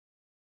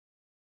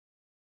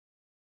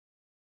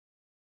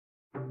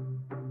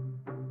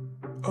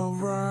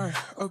Alright,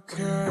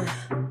 okay,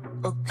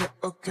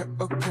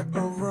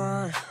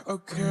 alright,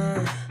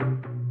 okay.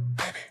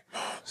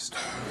 BabyMonster.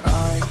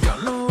 I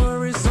got no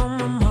worries on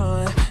my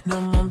mind.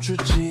 난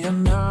멈추지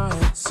않아,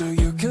 so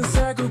you can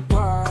say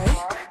goodbye.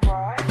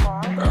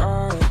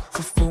 I'll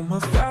fulfill my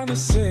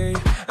fantasy,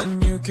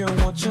 and you can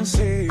watch and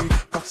see.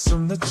 박수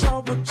내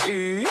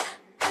쳐보지.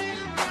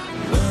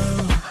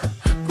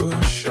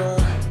 Push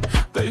up.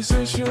 They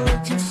say she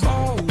looking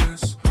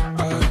flawless.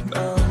 I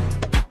know.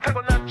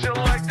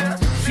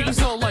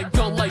 She's all like,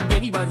 don't like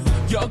anybody.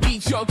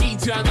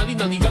 여기저기잖아.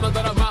 네가 나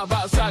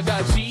따라와봐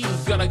사가지.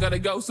 Gotta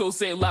go, so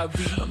say la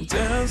vie. I'm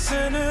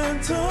dancing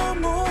in the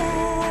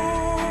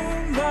moonlight.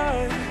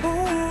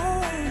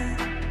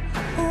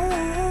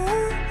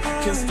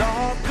 Can't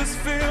stop this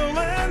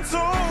feeling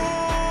tonight.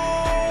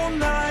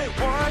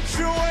 What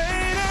you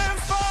waiting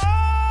for?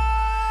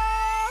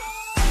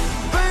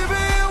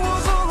 Baby, it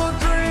was all a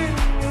dream.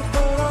 You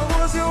thought I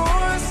was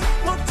yours.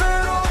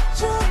 멋대로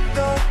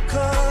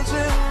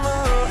착각하지마.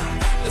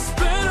 It's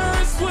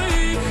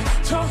bittersweet.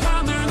 저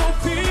하늘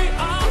높이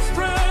I'm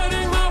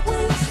spreading my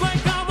wings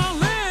like I'm a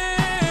leaf.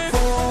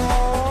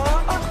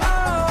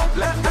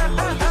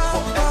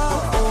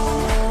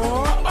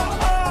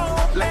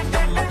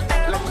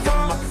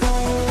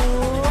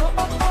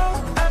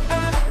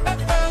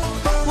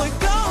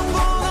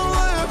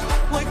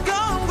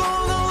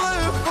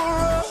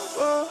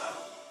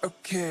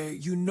 Okay,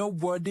 you know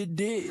what it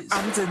is.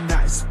 I'm the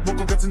nice.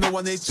 먹고 같은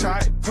너와 내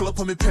차이. Pull up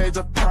on me, pay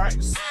the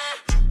price.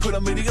 Put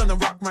a midi on the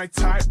rock my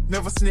type.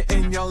 Never seen it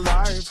in your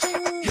life.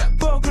 Yeah,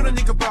 but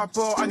그러니까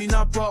바빠. 아니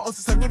나빠.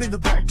 어서 상관 in the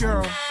back,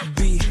 girl.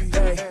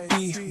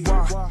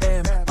 BabyMonster.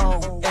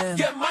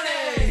 Get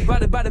money.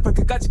 Body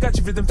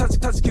끝까지 rhythm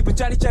touch 기분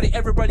짜릿짜릿.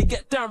 Everybody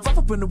get down. Rock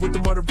up in with the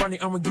motor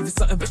running. I'ma give you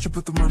something extra.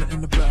 Put the money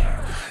in the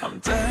bag. I'm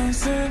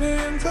dancing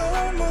in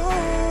the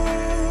moonlight.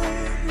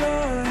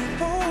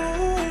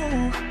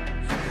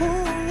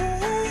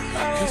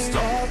 Can't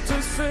stop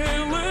this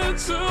feeling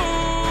tonight.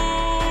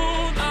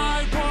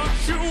 What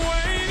you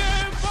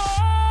waiting for?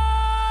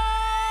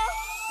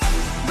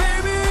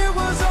 Baby, it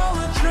was all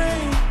a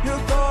dream. You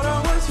thought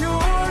I was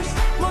yours.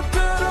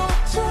 멋대로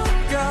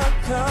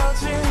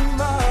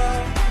착각하지마.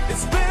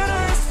 It's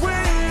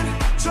bittersweet.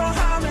 저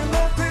하늘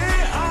높이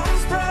I'm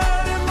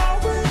spreading my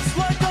wings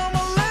like I'm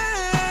a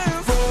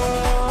leaf.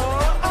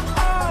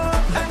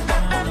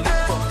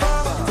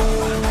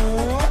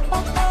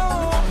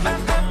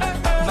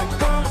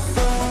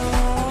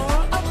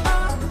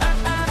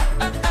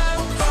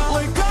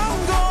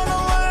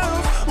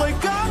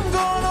 Like I'm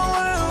gonna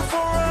live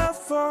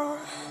forever.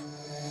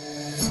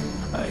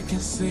 I can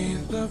see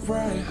the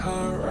bright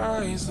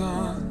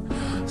horizon.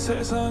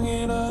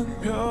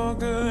 세상이란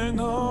벽을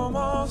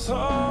넘어서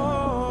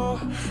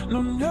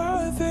No,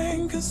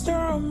 nothing can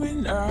stop me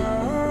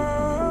now.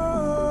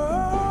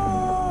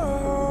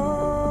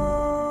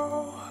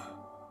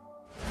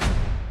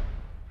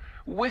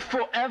 We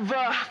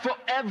forever,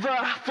 ever.